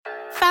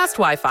fast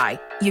Wi-Fi.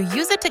 You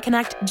use it to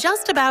connect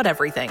just about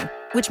everything,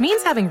 which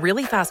means having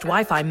really fast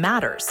Wi-Fi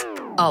matters.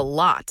 A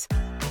lot.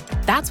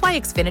 That's why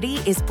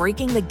Xfinity is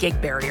breaking the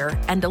gig barrier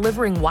and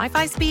delivering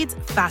Wi-Fi speeds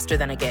faster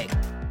than a gig.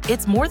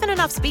 It's more than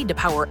enough speed to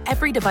power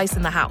every device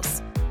in the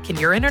house. Can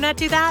your internet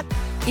do that?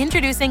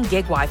 Introducing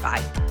Gig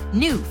Wi-Fi.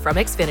 New from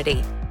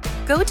Xfinity.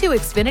 Go to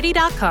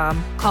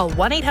Xfinity.com, call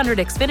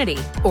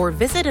 1-800-XFINITY, or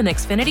visit an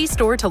Xfinity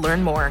store to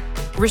learn more.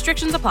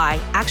 Restrictions apply.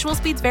 Actual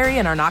speeds vary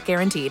and are not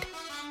guaranteed.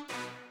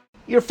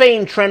 Your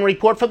famed trend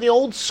report from the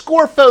old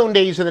score phone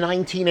days of the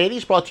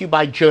 1980s, brought to you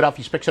by Joe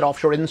Duffy's Picks at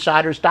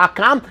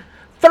OffshoreInsiders.com.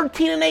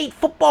 13-8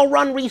 football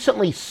run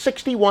recently,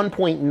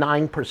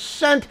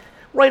 61.9%,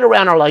 right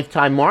around our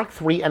lifetime mark.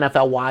 3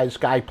 NFL Wise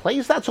Guy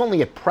plays. That's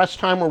only at press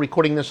time. We're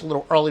recording this a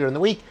little earlier in the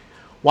week.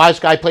 Wise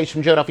Guy plays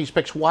from Joe Duffy's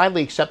Picks,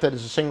 widely accepted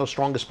as the single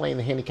strongest play in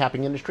the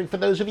handicapping industry. For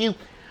those of you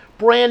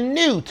brand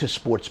new to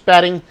sports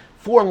betting,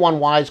 4-1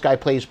 Wise Guy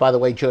plays, by the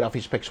way, Joe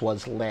Duffy's Picks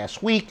was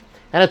last week.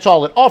 And it's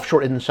all at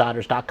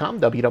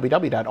OffshoreInsiders.com,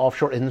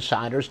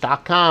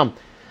 www.offshoreinsiders.com.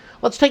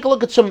 Let's take a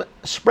look at some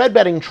spread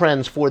betting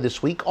trends for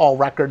this week. All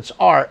records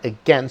are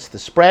against the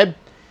spread.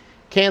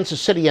 Kansas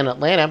City and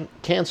Atlanta.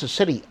 Kansas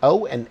City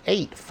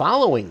 0-8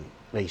 following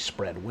a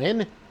spread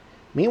win.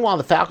 Meanwhile,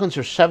 the Falcons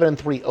are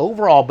 7-3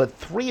 overall,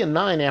 but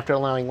 3-9 after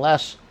allowing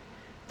less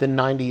than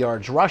 90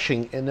 yards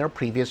rushing in their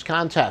previous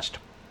contest.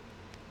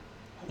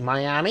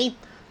 Miami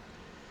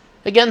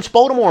against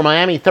Baltimore.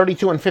 Miami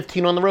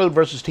 32-15 on the road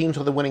versus teams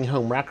with a winning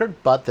home record,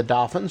 but the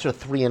Dolphins are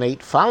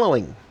 3-8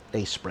 following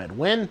a spread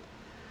win.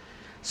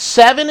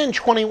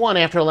 7-21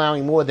 after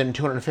allowing more than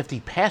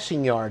 250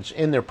 passing yards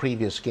in their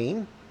previous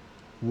game.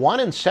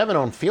 1-7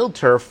 on field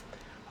turf.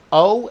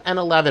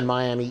 0-11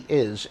 Miami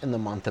is in the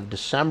month of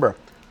December.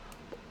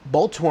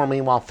 Baltimore,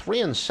 meanwhile,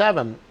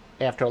 3-7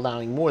 after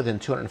allowing more than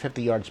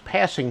 250 yards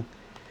passing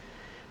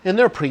in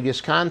their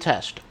previous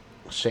contest.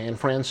 San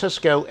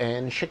Francisco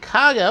and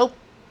Chicago.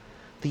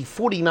 The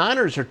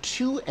 49ers are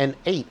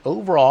 2-8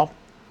 overall,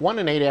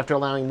 1-8 after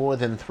allowing more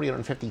than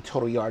 350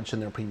 total yards in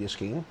their previous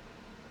game.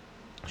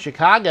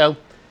 Chicago,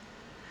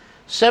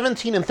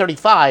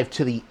 17-35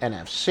 to the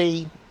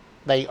NFC.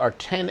 They are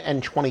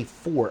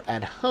 10-24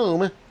 at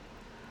home,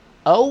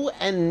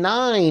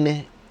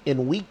 0-9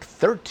 in Week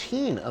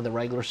 13 of the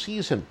regular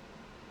season.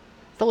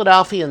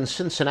 Philadelphia and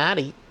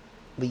Cincinnati.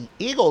 The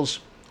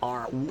Eagles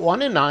are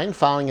 1-9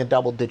 following a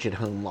double-digit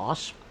home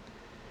loss.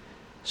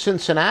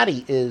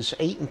 Cincinnati is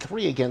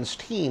 8-3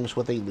 against teams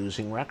with a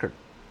losing record.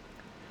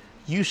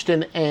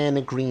 Houston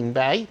and Green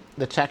Bay.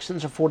 The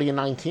Texans are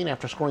 40-19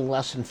 after scoring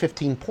less than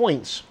 15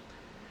 points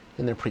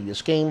in their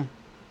previous game.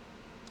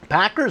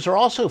 Packers are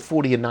also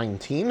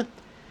 40-19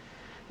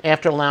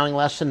 after allowing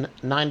less than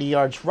 90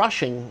 yards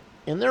rushing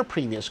in their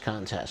previous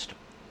contest.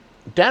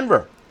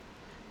 Denver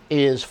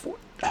is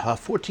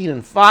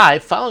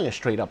 14-5 following a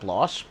straight-up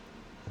loss.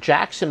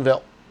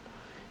 Jacksonville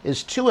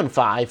is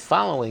 2-5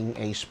 following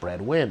a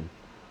spread win.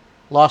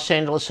 Los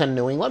Angeles and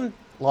New England.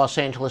 Los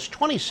Angeles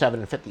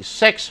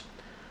 27-56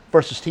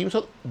 versus teams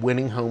with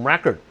winning home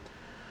record.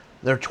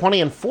 They're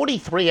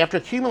 20-43 after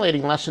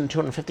accumulating less than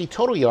 250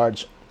 total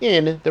yards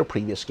in their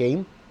previous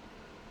game.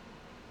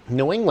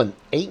 New England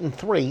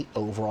 8-3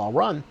 overall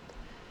run.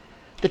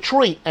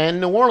 Detroit and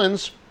New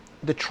Orleans.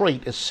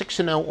 Detroit is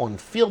 6-0 on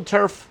field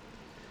turf,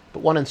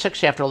 but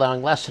 1-6 after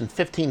allowing less than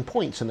 15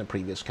 points in the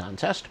previous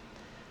contest.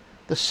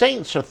 The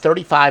Saints are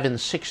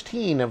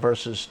 35-16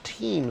 versus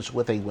teams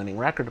with a winning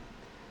record.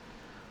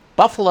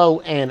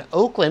 Buffalo and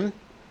Oakland.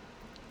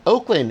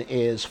 Oakland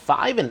is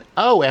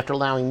 5-0 after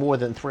allowing more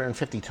than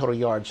 350 total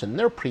yards in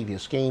their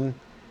previous game.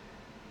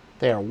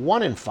 They are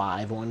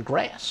 1-5 on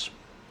grass.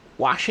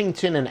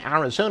 Washington and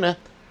Arizona.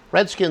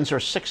 Redskins are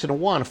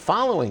 6-1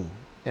 following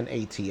an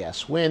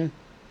ATS win.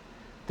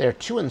 They're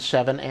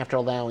 2-7 after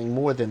allowing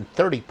more than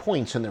 30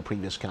 points in their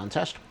previous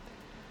contest.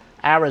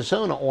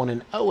 Arizona on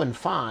an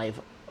 0-5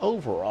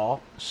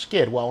 overall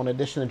skid. Well, in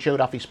addition to Joe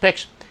Duffy's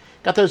Picks,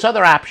 got those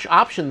other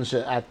options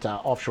at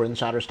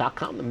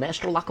OffshoreInsiders.com. The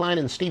Master Lock Line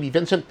and Stevie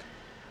Vincent.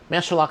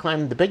 Master Lock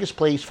Line, the biggest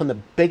plays from the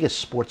biggest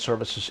sports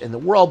services in the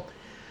world.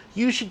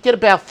 You should get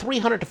about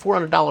 $300 to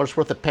 $400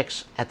 worth of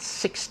picks at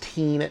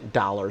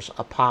 $16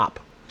 a pop.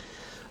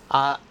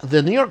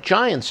 The New York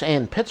Giants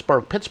and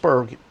Pittsburgh.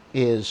 Pittsburgh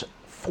is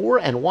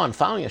 4-1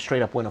 following a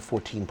straight-up win of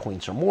 14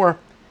 points or more.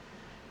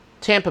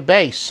 Tampa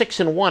Bay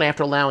 6-1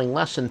 after allowing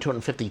less than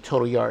 250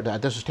 total yards.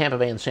 This is Tampa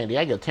Bay and San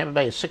Diego. Tampa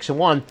Bay is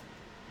 6-1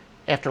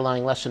 after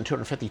allowing less than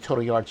 250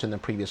 total yards in the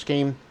previous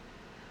game.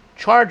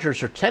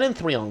 Chargers are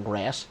 10-3 on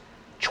grass,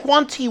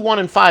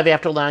 21-5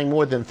 after allowing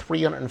more than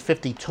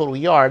 350 total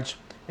yards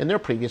in their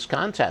previous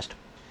contest.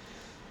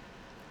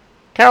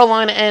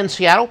 Carolina and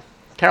Seattle.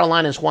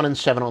 Carolina is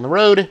 1-7 on the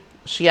road.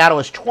 Seattle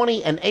is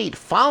 20-8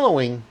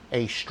 following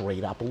a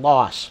straight-up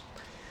loss.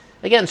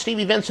 Again,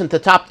 Stevie Vincent, the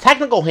top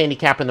technical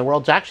handicapper in the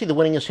world, is actually the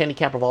winningest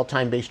handicapper of all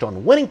time based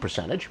on winning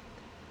percentage.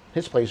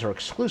 His plays are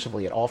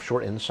exclusively at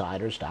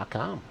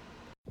OffshoreInsiders.com.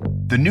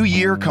 The new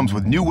year comes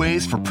with new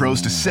ways for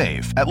pros to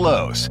save at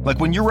Lowe's. Like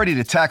when you're ready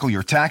to tackle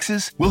your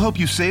taxes, we'll help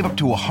you save up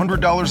to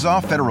 $100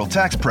 off federal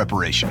tax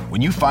preparation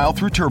when you file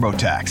through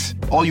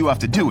TurboTax. All you have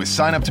to do is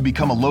sign up to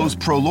become a Lowe's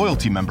Pro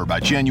Loyalty member by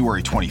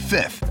January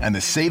 25th, and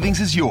the savings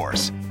is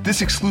yours.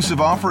 This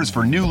exclusive offer is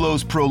for new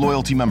Lowe's Pro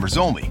Loyalty members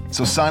only,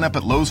 so sign up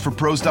at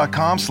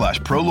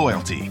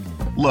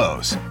lowesforpros.com/proloyalty.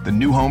 Lowe's, the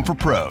new home for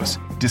pros.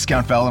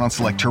 Discount valid on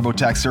select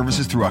TurboTax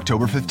services through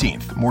October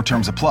 15th. More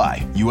terms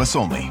apply. U.S.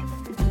 only.